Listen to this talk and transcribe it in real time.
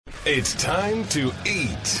It's time to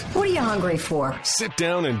eat. What are you hungry for? Sit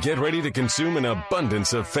down and get ready to consume an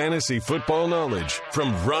abundance of fantasy football knowledge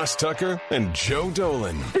from Ross Tucker and Joe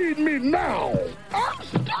Dolan. Feed me now. I'm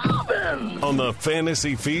starving. On the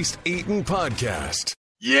Fantasy Feast Eatin' Podcast.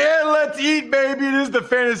 Yeah, let's eat, baby. It is the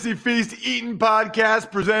Fantasy Feast Eatin'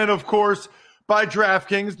 Podcast, presented, of course, by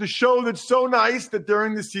DraftKings, the show that's so nice that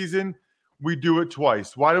during the season, we do it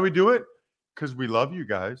twice. Why do we do it? Because we love you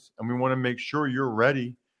guys, and we want to make sure you're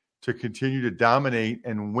ready to continue to dominate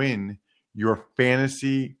and win your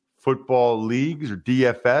fantasy football leagues or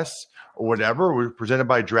DFS or whatever. We're presented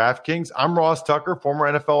by DraftKings. I'm Ross Tucker, former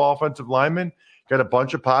NFL offensive lineman. Got a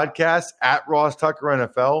bunch of podcasts. At Ross Tucker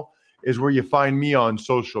NFL is where you find me on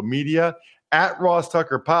social media. At Ross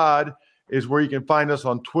Tucker Pod is where you can find us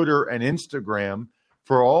on Twitter and Instagram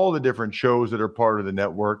for all the different shows that are part of the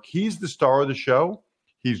network. He's the star of the show.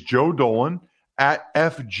 He's Joe Dolan at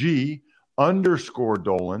FG_Dolan.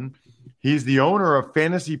 He's the owner of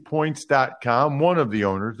fantasypoints.com, one of the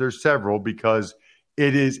owners. There's several because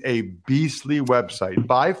it is a beastly website.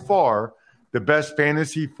 By far, the best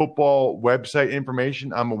fantasy football website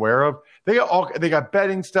information I'm aware of. They got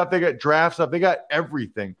betting stuff, they got draft stuff, they got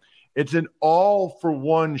everything. It's an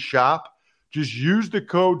all-for-one shop. Just use the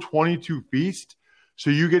code 22Feast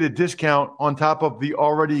so you get a discount on top of the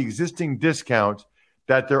already existing discount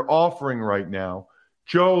that they're offering right now.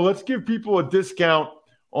 Joe, let's give people a discount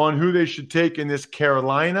on who they should take in this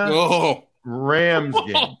Carolina Rams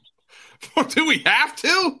game. Do we have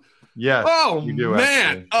to? Yes. Oh, we do,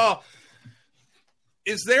 man.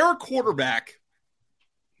 Is there a quarterback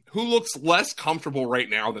who looks less comfortable right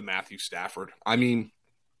now than Matthew Stafford? I mean,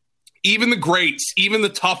 even the greats, even the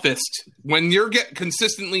toughest, when you're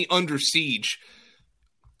consistently under siege,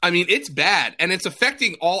 I mean, it's bad, and it's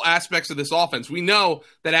affecting all aspects of this offense. We know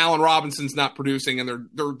that Allen Robinson's not producing, and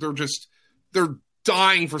they're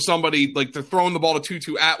dying for somebody, like they're throwing the ball to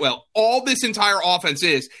Tutu Atwell. All this entire offense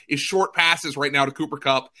is short passes right now to Cooper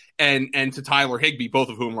Kupp and to Tyler Higbee, both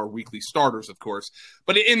of whom are weekly starters, of course.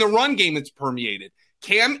 But in the run game, it's permeated.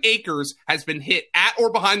 Cam Akers has been hit at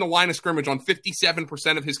or behind the line of scrimmage on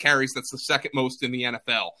 57% of his carries. That's the second most in the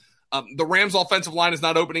NFL. The Rams' offensive line is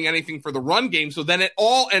not opening anything for the run game, so then it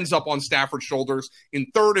all ends up on Stafford's shoulders in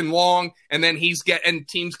third and long, and then and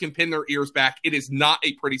teams can pin their ears back. It is not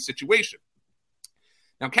a pretty situation.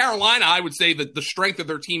 Now, Carolina, I would say that the strength of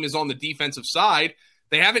their team is on the defensive side.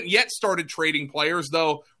 They haven't yet started trading players,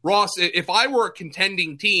 though. Ross, if I were a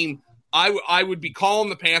contending team, I would be calling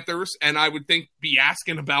the Panthers, and I would be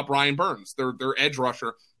asking about Brian Burns, their edge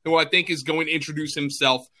rusher, who I think is going to introduce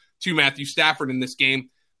himself to Matthew Stafford in this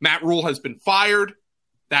game. Matt Rule has been fired.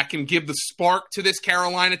 That can give the spark to this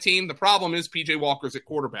Carolina team. The problem is P.J. Walker's at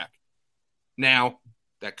quarterback. Now,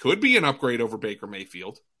 that could be an upgrade over Baker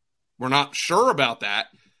Mayfield. We're not sure about that.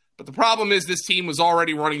 But the problem is this team was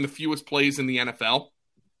already running the fewest plays in the NFL.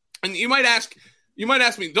 And you might ask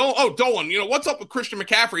me, Dolan, what's up with Christian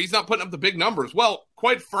McCaffrey? He's not putting up the big numbers. Well,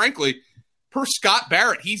 quite frankly, per Scott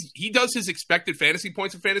Barrett, he does his expected fantasy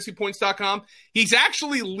points at fantasypoints.com. He's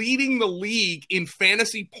actually leading the league in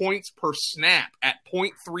fantasy points per snap at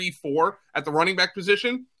 0.34 at the running back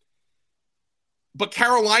position. But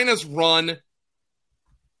Carolina's run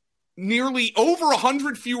nearly over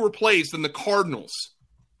 100 fewer plays than the Cardinals,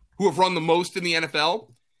 who have run the most in the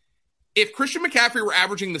NFL. If Christian McCaffrey were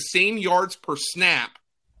averaging the same yards per snap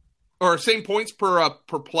or same points per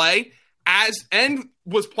play and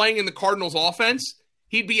was playing in the Cardinals offense,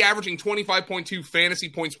 he'd be averaging 25.2 fantasy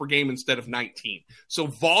points per game instead of 19. So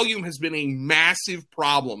volume has been a massive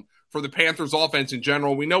problem for the Panthers offense in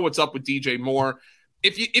general. We know what's up with DJ Moore.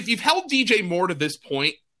 If you've held DJ Moore to this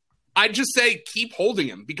point, I'd just say keep holding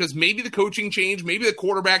him, because maybe the coaching change, maybe the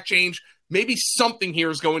quarterback change, maybe something here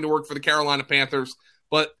is going to work for the Carolina Panthers.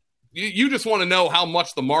 But you just want to know how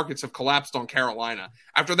much the markets have collapsed on Carolina.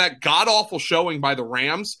 After that god-awful showing by the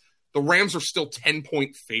Rams are still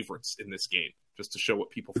 10-point favorites in this game, just to show what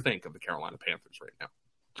people think of the Carolina Panthers right now.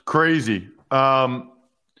 It's crazy.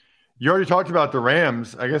 You already talked about the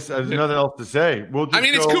Rams. I guess there's nothing else to say.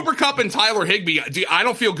 It's Cooper Kupp and Tyler Higbee. I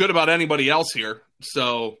don't feel good about anybody else here.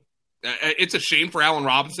 So it's a shame for Allen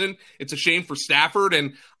Robinson. It's a shame for Stafford.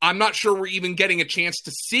 And I'm not sure we're even getting a chance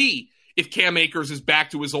to see if Cam Akers is back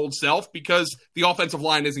to his old self, because the offensive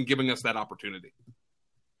line isn't giving us that opportunity.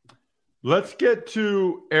 Let's get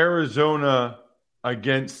to Arizona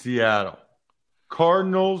against Seattle.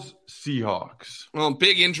 Cardinals, Seahawks. Well,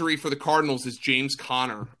 big injury for the Cardinals is James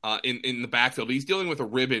Conner in the backfield. He's dealing with a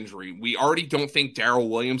rib injury. We already don't think Darrell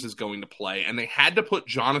Williams is going to play, and they had to put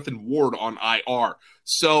Jonathan Ward on IR.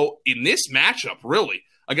 So in this matchup, really,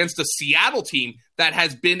 against a Seattle team that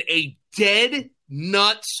has been a dead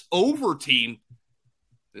nuts over team.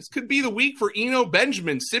 This could be the week for Eno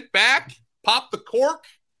Benjamin. Sit back, pop the cork,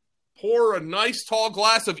 pour a nice tall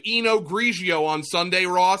glass of Eno Grigio on Sunday,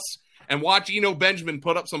 Ross, and watch Eno Benjamin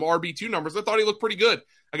put up some RB2 numbers. I thought he looked pretty good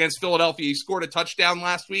against Philadelphia. He scored a touchdown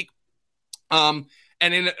last week. And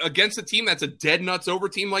against a team that's a dead nuts over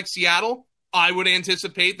team like Seattle, I would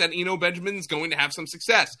anticipate that Eno Benjamin is going to have some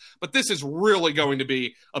success. But this is really going to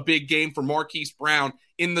be a big game for Marquise Brown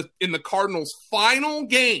in the Cardinals' final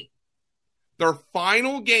game. Their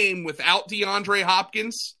final game without DeAndre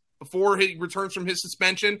Hopkins before he returns from his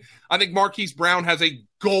suspension. I think Marquise Brown has a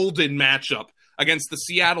golden matchup against the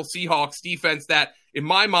Seattle Seahawks defense that, in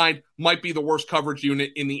my mind, might be the worst coverage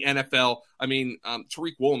unit in the NFL. I mean,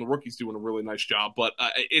 Tariq Woolen, the rookie's doing a really nice job, but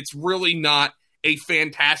it's really not a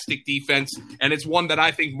fantastic defense, and it's one that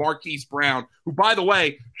I think Marquise Brown, who, by the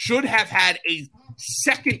way, should have had a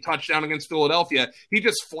second touchdown against Philadelphia, he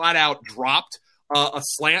just flat out dropped a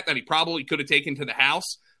slant that he probably could have taken to the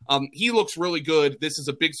house. He looks really good. This is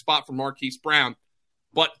a big spot for Marquise Brown.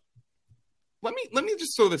 But let me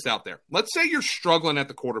just throw this out there. Let's say you're struggling at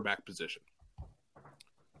the quarterback position.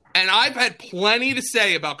 And I've had plenty to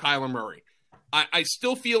say about Kyler Murray. I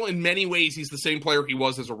still feel in many ways he's the same player he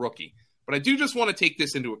was as a rookie. But I do just want to take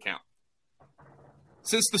this into account.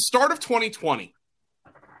 Since the start of 2020,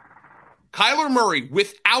 Kyler Murray,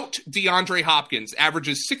 without DeAndre Hopkins,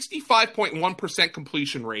 averages 65.1%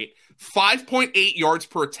 completion rate, 5.8 yards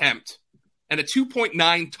per attempt, and a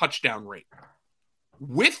 2.9 touchdown rate.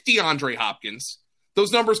 With DeAndre Hopkins,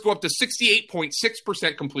 those numbers go up to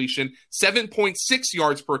 68.6% completion, 7.6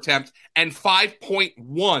 yards per attempt, and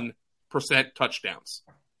 5.1% touchdowns.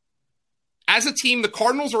 As a team, the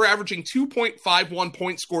Cardinals are averaging 2.51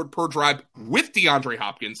 points scored per drive with DeAndre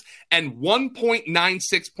Hopkins and 1.96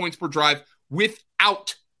 points per drive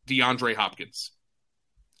without DeAndre Hopkins.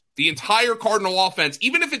 The entire Cardinal offense,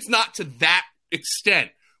 even if it's not to that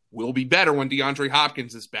extent, will be better when DeAndre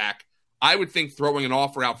Hopkins is back. I would think throwing an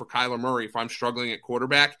offer out for Kyler Murray if I'm struggling at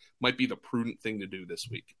quarterback might be the prudent thing to do this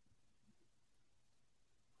week.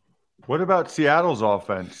 What about Seattle's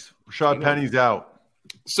offense? Rashad Penny's out.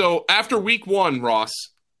 So after week one, Ross,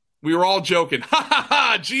 we were all joking. Ha ha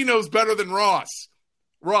ha! Geno's better than Ross.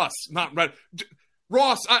 Ross, not better.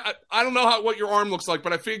 Ross, I don't know what your arm looks like,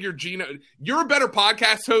 but I figure Geno. You're a better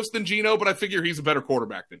podcast host than Geno, but I figure he's a better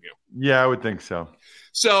quarterback than you. Yeah, I would think so.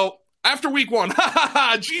 So after week one, ha ha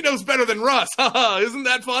ha! Geno's better than Russ. Ha ha! Isn't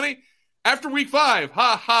that funny? After week 5,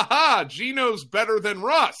 ha ha ha! Geno's better than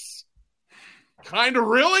Russ. Kind of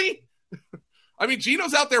really? I mean,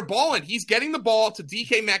 Geno's out there balling. He's getting the ball to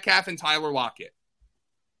DK Metcalf and Tyler Lockett.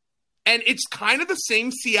 And it's kind of the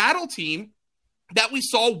same Seattle team that we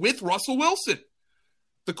saw with Russell Wilson.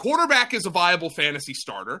 The quarterback is a viable fantasy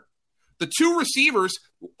starter. The two receivers,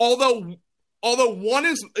 although one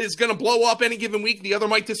is going to blow up any given week, the other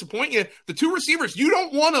might disappoint you. The two receivers, you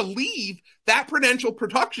don't want to leave that potential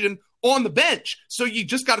production on the bench. So you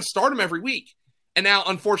just got to start them every week. And now,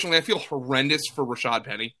 unfortunately, I feel horrendous for Rashad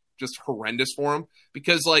Penny. Just horrendous for him,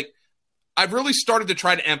 because I've really started to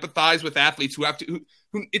try to empathize with athletes who have to,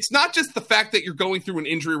 who it's not just the fact that you're going through an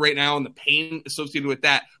injury right now and the pain associated with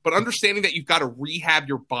that, but understanding that you've got to rehab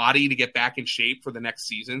your body to get back in shape for the next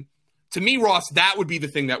season. To me, Ross, that would be the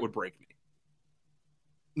thing that would break me.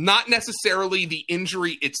 Not necessarily the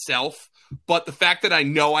injury itself, but the fact that I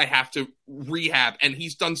know I have to rehab, and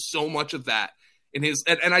he's done so much of that in his,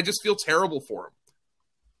 and I just feel terrible for him.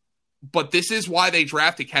 But this is why they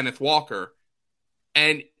drafted Kenneth Walker.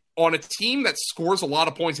 And on a team that scores a lot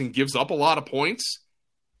of points and gives up a lot of points,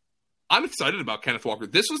 I'm excited about Kenneth Walker.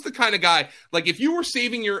 This was the kind of guy, like if you were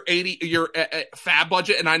saving your fab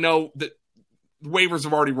budget, and I know that waivers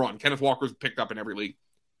have already run. Kenneth Walker's picked up in every league.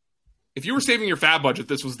 If you were saving your fab budget,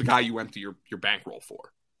 this was the guy you empty your bankroll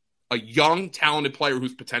for. A young, talented player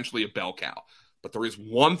who's potentially a bell cow. But there is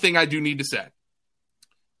one thing I do need to say.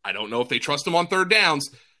 I don't know if they trust him on third downs.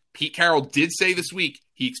 Pete Carroll did say this week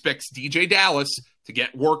he expects DJ Dallas to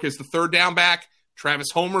get work as the third down back.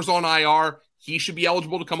 Travis Homer's on IR. He should be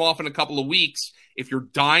eligible to come off in a couple of weeks. If you're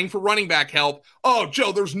dying for running back help, oh,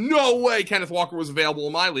 Joe, there's no way Kenneth Walker was available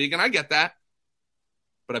in my league, and I get that.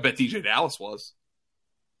 But I bet DJ Dallas was.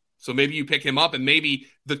 So maybe you pick him up, and maybe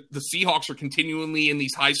the Seahawks are continually in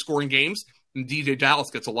these high-scoring games, and DJ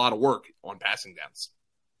Dallas gets a lot of work on passing downs.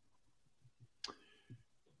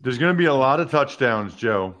 There's going to be a lot of touchdowns,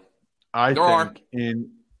 Joe. I think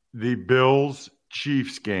in the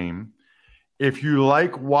Bills-Chiefs game. If you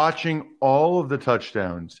like watching all of the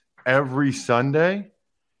touchdowns every Sunday,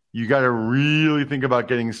 you got to really think about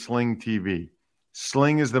getting Sling TV.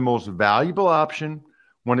 Sling is the most valuable option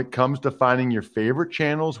when it comes to finding your favorite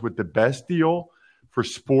channels with the best deal. for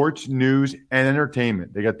sports, news, and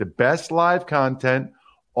entertainment. They got the best live content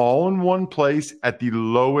all in one place at the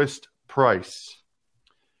lowest price.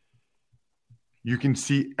 You can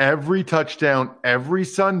see every touchdown every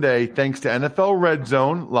Sunday thanks to NFL Red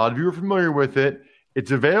Zone. A lot of you are familiar with it. It's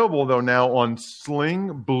available, though, now on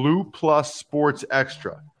Sling Blue Plus Sports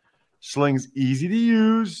Extra. Sling's easy to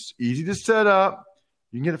use, easy to set up.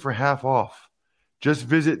 You can get it for half off. Just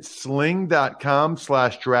visit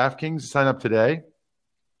sling.com/DraftKings to sign up today.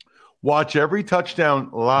 Watch every touchdown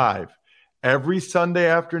live every Sunday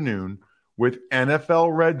afternoon with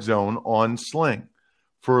NFL Red Zone on Sling.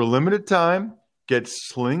 For a limited time, get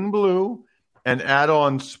Sling Blue and add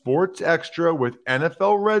on Sports Extra with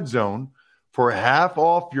NFL Red Zone for half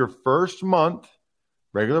off your first month.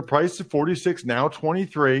 Regular price of $46, now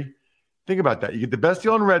 $23. Think about that. You get the best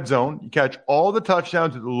deal on Red Zone. You catch all the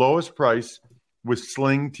touchdowns at the lowest price with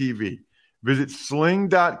Sling TV. Visit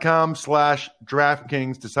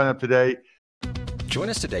sling.com/DraftKings to sign up today. Join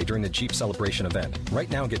us today during the Jeep Celebration event. Right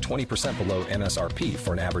now, get 20% below MSRP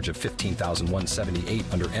for an average of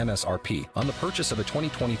 $15,178 under MSRP on the purchase of a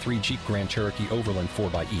 2023 Jeep Grand Cherokee Overland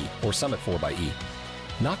 4xE or Summit 4xE.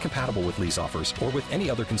 Not compatible with lease offers or with any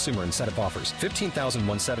other consumer incentive offers.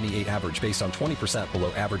 $15,178 average based on 20%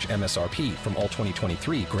 below average MSRP from all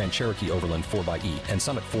 2023 Grand Cherokee Overland 4xE and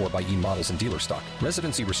Summit 4xE models in dealer stock.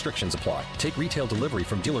 Residency restrictions apply. Take retail delivery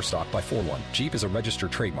from dealer stock by 4/1. Jeep is a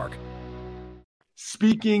registered trademark.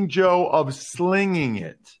 Speaking, Joe, of slinging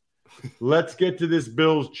it, let's get to this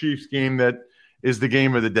Bills-Chiefs game that is the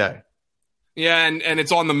game of the day. Yeah, and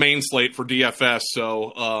it's on the main slate for DFS,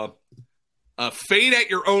 so fade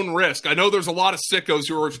at your own risk. I know there's a lot of sickos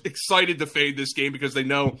who are excited to fade this game because they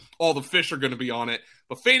know all the fish are going to be on it.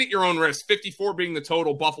 But fade at your own risk, 54 being the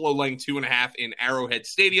total, Buffalo laying 2.5 in Arrowhead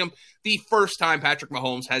Stadium. The first time Patrick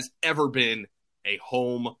Mahomes has ever been a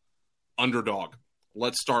home underdog.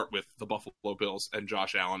 Let's start with the Buffalo Bills and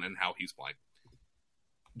Josh Allen and how he's playing.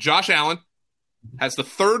 Josh Allen has the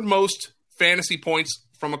third most fantasy points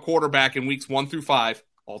from a quarterback in weeks 1 through 5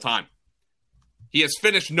 all time. He has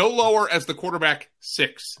finished no lower as the quarterback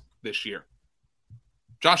 6 this year.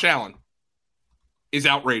 Josh Allen is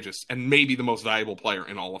outrageous and maybe the most valuable player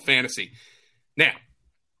in all of fantasy. Now,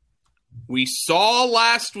 we saw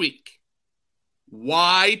last week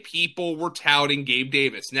why people were touting Gabe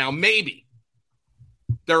Davis. Now, maybe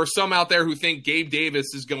there are some out there who think Gabe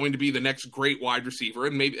Davis is going to be the next great wide receiver,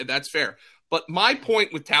 and maybe that's fair. But my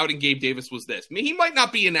point with touting Gabe Davis was this. I mean, he might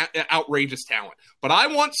not be an outrageous talent, but I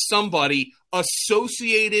want somebody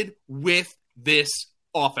associated with this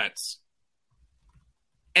offense.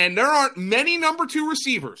 And there aren't many number 2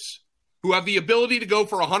 receivers who have the ability to go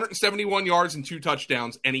for 171 yards and 2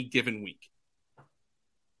 touchdowns any given week.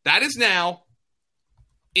 That is now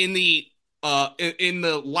in the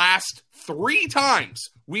last 3 times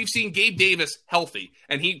we've seen Gabe Davis healthy,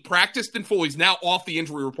 and he practiced in full. He's now off the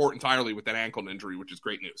injury report entirely with that ankle injury, which is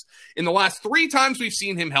great news. In the last 3 times we've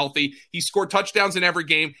seen him healthy, he scored touchdowns in every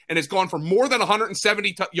game and has gone for more than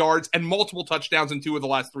 170 yards and multiple touchdowns in 2 of the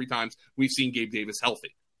last 3 times we've seen Gabe Davis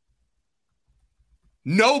healthy.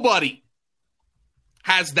 Nobody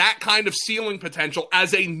has that kind of ceiling potential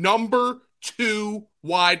as a number 2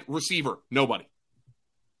 wide receiver. Nobody.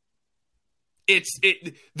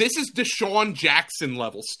 This is Deshaun Jackson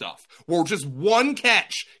level stuff where just one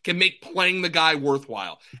catch can make playing the guy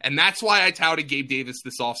worthwhile. And that's why I touted Gabe Davis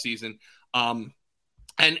this offseason. And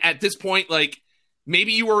at this point, like,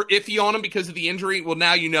 maybe you were iffy on him because of the injury. Well,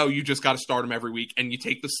 now you know you just got to start him every week, and you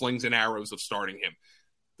take the slings and arrows of starting him.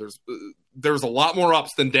 There's a lot more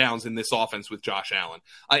ups than downs in this offense with Josh Allen.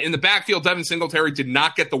 In the backfield, Devin Singletary did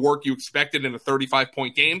not get the work you expected in a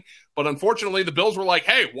 35-point game. But unfortunately, the Bills were like,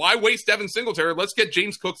 hey, why waste Devin Singletary? Let's get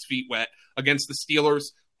James Cook's feet wet against the Steelers.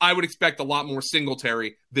 I would expect a lot more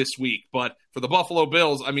Singletary this week. But for the Buffalo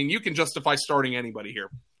Bills, I mean, you can justify starting anybody here.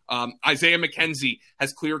 Isaiah McKenzie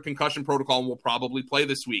has clear concussion protocol and will probably play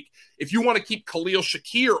this week. If you want to keep Khalil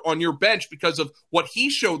Shakir on your bench because of what he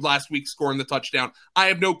showed last week scoring the touchdown, I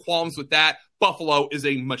have no qualms with that. Buffalo is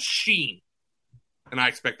a machine, and I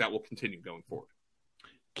expect that will continue going forward.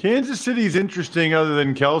 Kansas City is interesting other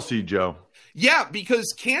than Kelsey, Joe. Yeah,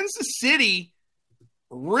 because Kansas City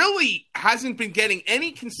really hasn't been getting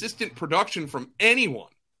any consistent production from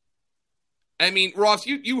anyone. I mean, Ross,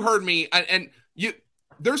 you heard me, and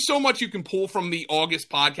there's so much you can pull from the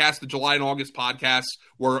August podcast, the July and August podcast,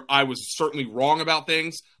 where I was certainly wrong about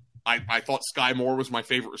things. I thought Sky Moore was my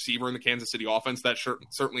favorite receiver in the Kansas City offense. That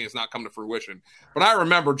certainly has not come to fruition. But I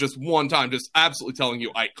remember just one time just absolutely telling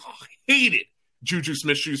you I hated Juju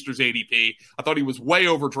Smith-Schuster's ADP. I thought he was way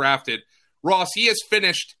overdrafted. Ross, he has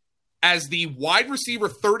finished as the wide receiver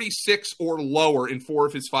 36 or lower in 4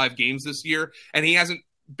 of his 5 games this year, and he hasn't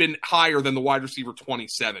been higher than the wide receiver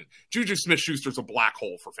 27. Juju Smith-Schuster's a black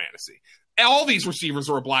hole for fantasy. All these receivers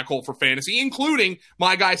are a black hole for fantasy, including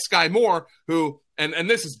my guy Sky Moore, who, and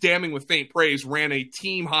this is damning with faint praise, ran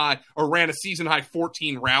a season high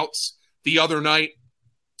 14 routes the other night,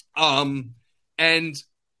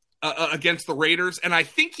 against the Raiders. And I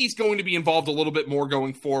think he's going to be involved a little bit more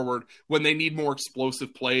going forward when they need more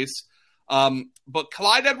explosive plays. But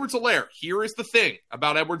Clyde Edwards-Helaire, here is the thing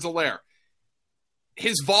about Edwards-Helaire.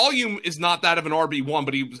 His volume is not that of an RB1,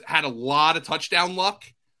 but he had a lot of touchdown luck.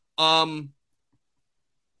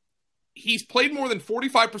 He's played more than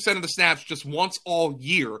 45% of the snaps just once all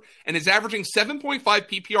year and is averaging 7.5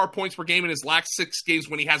 PPR points per game in his last 6 games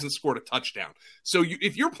when he hasn't scored a touchdown. So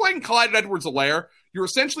if you're playing Clyde Edwards-Helaire, you're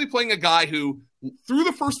essentially playing a guy who, through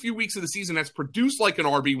the first few weeks of the season, has produced like an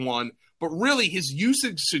RB1, but really his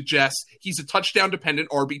usage suggests he's a touchdown-dependent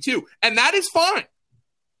RB2. And that is fine.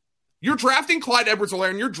 You're drafting Clyde Edwards-Helaire,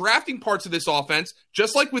 and you're drafting parts of this offense,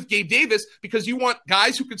 just like with Gabe Davis, because you want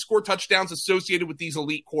guys who can score touchdowns associated with these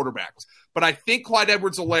elite quarterbacks. But I think Clyde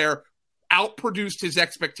Edwards-Helaire outproduced his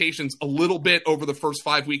expectations a little bit over the first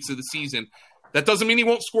 5 weeks of the season. That doesn't mean he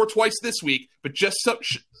won't score twice this week, but just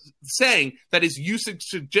saying that his usage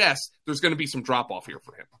suggests there's going to be some drop-off here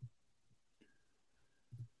for him.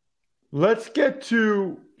 Let's get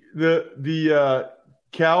to the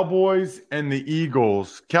Cowboys and the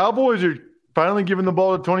Eagles. Cowboys are finally giving the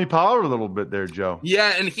ball to Tony Pollard a little bit there, Joe.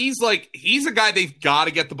 Yeah, and he's a guy they've got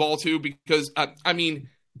to get the ball to because,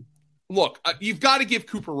 look, you've got to give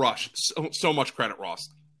Cooper Rush so much credit, Ross.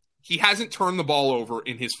 He hasn't turned the ball over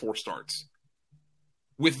in his 4 starts.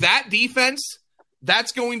 With that defense,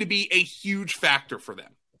 that's going to be a huge factor for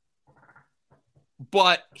them.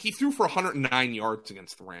 But he threw for 109 yards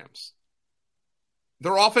against the Rams.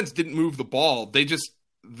 Their offense didn't move the ball. They just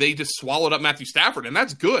swallowed up Matthew Stafford, and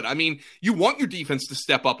that's good. I mean, you want your defense to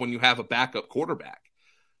step up when you have a backup quarterback.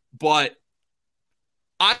 But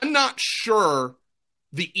I'm not sure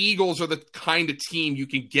the Eagles are the kind of team you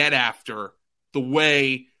can get after the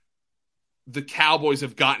way the Cowboys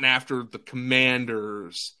have gotten after the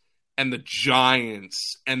Commanders and the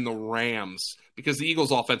Giants and the Rams, because the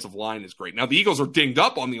Eagles' offensive line is great. Now, the Eagles are dinged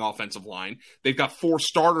up on the offensive line. They've got 4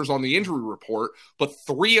 starters on the injury report, but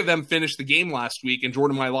 3 of them finished the game last week, and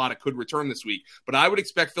Jordan Mailata could return this week. But I would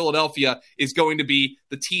expect Philadelphia is going to be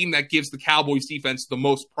the team that gives the Cowboys defense the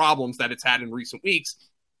most problems that it's had in recent weeks.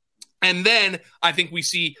 And then I think we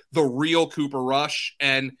see the real Cooper Rush,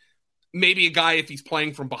 and maybe a guy, if he's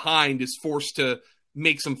playing from behind, is forced to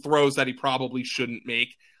make some throws that he probably shouldn't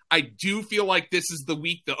make. I do feel like this is the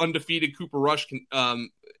week the undefeated Cooper Rush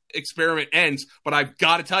experiment ends, but I've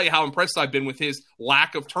got to tell you how impressed I've been with his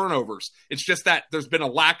lack of turnovers. It's just that there's been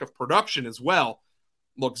a lack of production as well.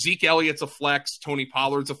 Look, Zeke Elliott's a flex. Tony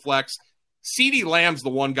Pollard's a flex. CeeDee Lamb's the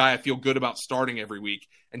one guy I feel good about starting every week.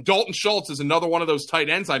 And Dalton Schultz is another one of those tight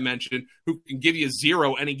ends I mentioned who can give you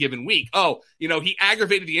 0 any given week. Oh, he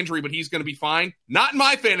aggravated the injury, but he's going to be fine. Not in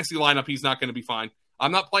my fantasy lineup. He's not going to be fine.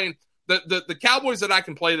 I'm not playing. The Cowboys that I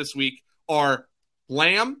can play this week are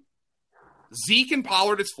Lamb, Zeke and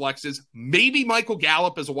Pollard as flexes, maybe Michael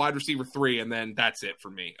Gallup as a wide receiver 3, and then that's it for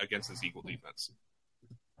me against this Eagle defense.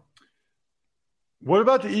 What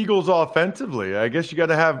about the Eagles offensively? I guess you got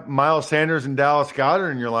to have Miles Sanders and Dallas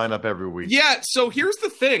Goedert in your lineup every week. Yeah, so here's the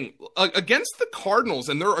thing. Against the Cardinals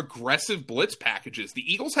and their aggressive blitz packages, the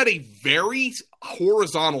Eagles had a very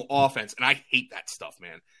horizontal offense, and I hate that stuff,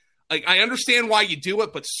 man. I understand why you do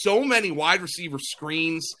it, but so many wide receiver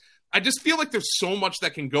screens. I just feel like there's so much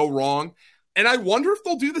that can go wrong. And I wonder if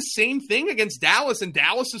they'll do the same thing against Dallas and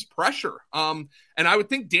Dallas's pressure. And I would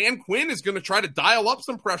think Dan Quinn is going to try to dial up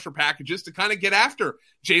some pressure packages to kind of get after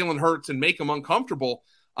Jalen Hurts and make him uncomfortable.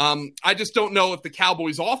 I just don't know if the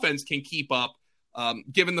Cowboys offense can keep up,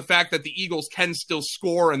 given the fact that the Eagles can still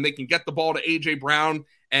score and they can get the ball to A.J. Brown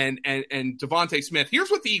and Devontae Smith. Here's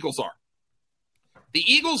what the Eagles are. The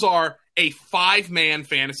Eagles are a 5-man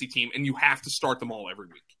fantasy team, and you have to start them all every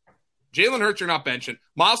week. Jalen Hurts, you're not benching.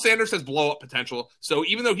 Miles Sanders has blow-up potential, so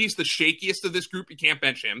even though he's the shakiest of this group, you can't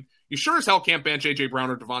bench him. You sure as hell can't bench A.J. Brown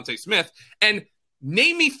or Devontae Smith. And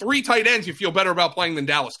name me 3 tight ends you feel better about playing than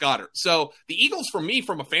Dallas Goedert. So the Eagles, for me,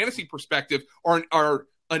 from a fantasy perspective, are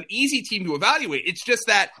an easy team to evaluate. It's just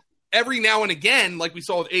that every now and again, like we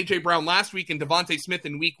saw with A.J. Brown last week and Devontae Smith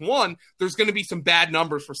in week 1, there's going to be some bad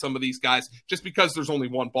numbers for some of these guys just because there's only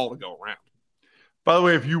one ball to go around. By the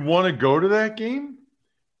way, if you want to go to that game,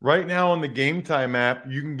 right now on the Game Time app,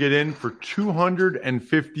 you can get in for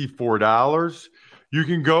 $254. You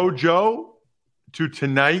can go, Joe, to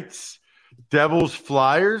tonight's Devils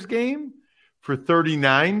Flyers game for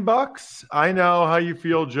 $39. I know how you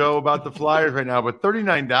feel, Joe, about the Flyers right now, but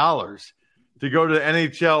 $39 to go to the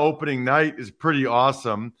NHL opening night is pretty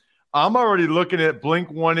awesome. I'm already looking at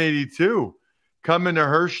Blink 182 coming to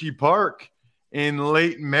Hershey Park in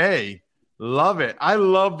late May. Love it. I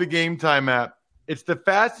love the Game Time app. It's the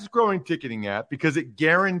fastest growing ticketing app because it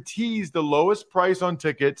guarantees the lowest price on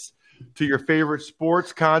tickets to your favorite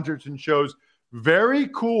sports, concerts, and shows. Very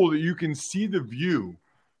cool that you can see the view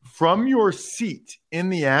from your seat in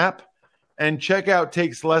the app, and checkout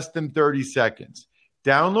takes less than 30 seconds.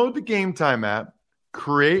 Download the Game Time app,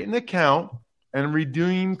 create an account, and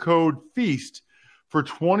redeem code FEAST for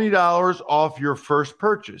 $20 off your first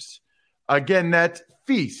purchase. Again, that's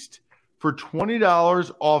FEAST for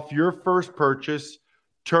 $20 off your first purchase.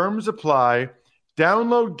 Terms apply.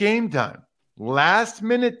 Download Game Time. Last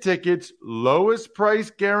minute tickets, lowest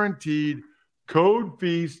price guaranteed. Code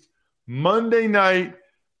FEAST. Monday night.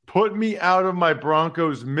 Put me out of my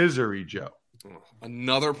Broncos misery, Joe.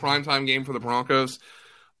 Another primetime game for the Broncos.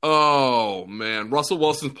 Oh, man. Russell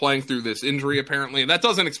Wilson's playing through this injury, apparently. That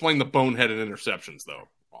doesn't explain the boneheaded interceptions, though,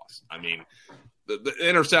 Ross. I mean, the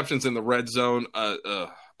interceptions in the red zone.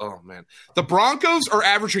 Oh, man. The Broncos are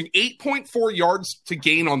averaging 8.4 yards to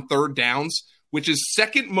gain on third downs, which is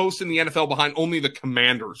second most in the NFL behind only the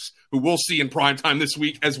Commanders, who we'll see in primetime this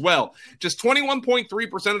week as well. Just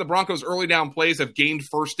 21.3% of the Broncos' early down plays have gained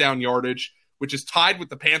first down yardage, which is tied with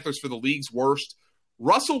the Panthers for the league's worst.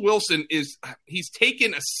 Russell Wilson he's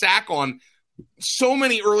taken a sack on so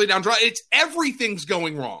many early down drives. Everything's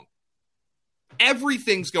going wrong.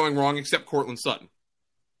 Everything's going wrong except Cortland Sutton.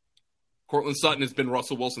 Cortland Sutton has been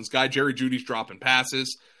Russell Wilson's guy. Jerry Jeudy's dropping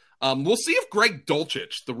passes. We'll see if Greg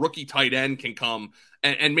Dulcich, the rookie tight end, can come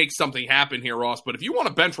and make something happen here, Ross. But if you want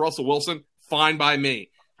to bench Russell Wilson, fine by me.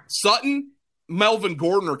 Sutton, Melvin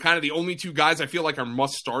Gordon are kind of the only two guys I feel like are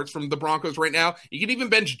must-starts from the Broncos right now. You can even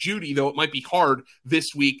bench Jeudy, though it might be hard this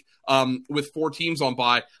week with 4 teams on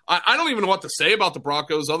bye. I don't even know what to say about the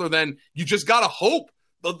Broncos other than you just got to hope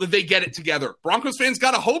that they get it together. Broncos fans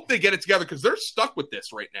got to hope they get it together because they're stuck with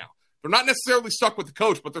this right now. They're not necessarily stuck with the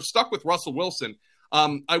coach, but they're stuck with Russell Wilson.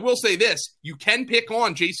 I will say this. You can pick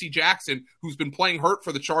on J.C. Jackson, who's been playing hurt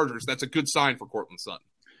for the Chargers. That's a good sign for Cortland Sutton.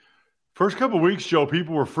 First couple of weeks, Joe,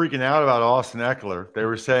 people were freaking out about Austin Eckler. They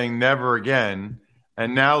were saying never again,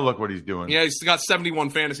 and now look what he's doing. Yeah, he's got 71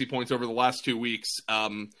 fantasy points over the last 2 weeks.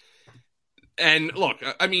 And look,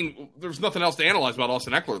 I mean, there's nothing else to analyze about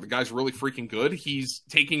Austin Eckler. The guy's really freaking good. He's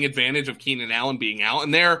taking advantage of Keenan Allen being out.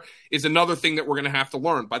 And there is another thing that we're going to have to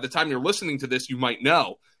learn. By the time you're listening to this, you might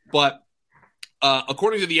know. But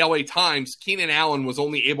according to the LA Times, Keenan Allen was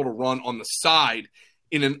only able to run on the side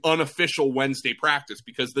in an unofficial Wednesday practice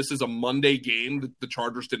because this is a Monday game. The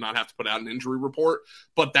Chargers did not have to put out an injury report,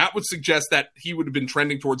 but that would suggest that he would have been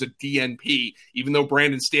trending towards a DNP, even though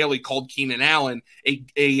Brandon Staley called Keenan Allen a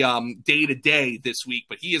day-to-day this week,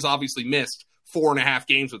 but he has obviously missed 4.5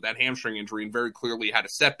 games with that hamstring injury and very clearly had a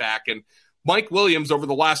setback. And Mike Williams over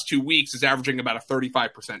the last 2 weeks is averaging about a 35%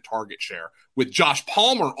 target share, with Josh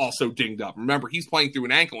Palmer also dinged up. Remember, he's playing through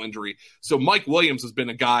an ankle injury. So Mike Williams has been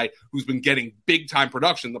a guy who's been getting big-time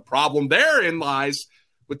production. The problem therein lies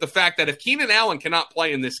with the fact that if Keenan Allen cannot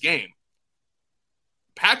play in this game,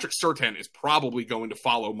 Patrick Surtain is probably going to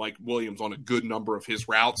follow Mike Williams on a good number of his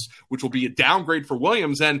routes, which will be a downgrade for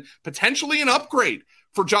Williams and potentially an upgrade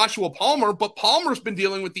for Joshua Palmer, but Palmer's been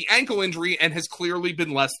dealing with the ankle injury and has clearly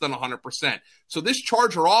been less than 100%. So this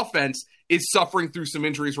Charger offense is suffering through some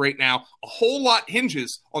injuries right now. A whole lot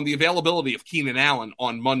hinges on the availability of Keenan Allen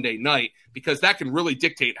on Monday night because that can really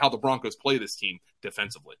dictate how the Broncos play this team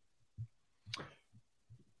defensively.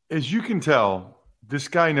 As you can tell, this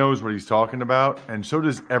guy knows what he's talking about, and so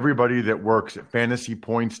does everybody that works at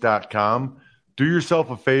fantasypoints.com. Do yourself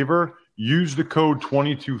a favor, use the code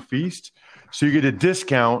 22FEAST. So you get a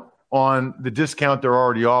discount on the discount they're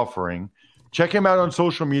already offering. Check him out on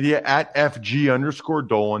social media at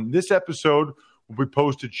FG_Dolan. This episode will be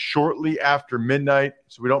posted shortly after midnight,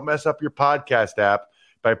 so we don't mess up your podcast app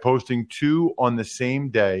by posting 2 on the same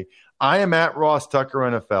day. I am at Ross Tucker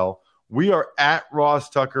NFL. We are at Ross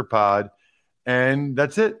Tucker Pod. And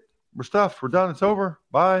that's it. We're stuffed. We're done. It's over.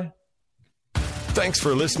 Bye. Thanks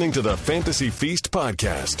for listening to the Fantasy Feast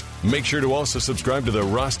podcast. Make sure to also subscribe to the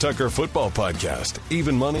Ross Tucker Football Podcast,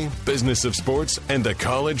 Even Money, Business of Sports, and the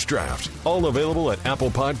College Draft. All available at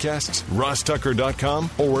Apple Podcasts,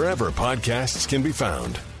 rosstucker.com, or wherever podcasts can be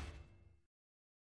found.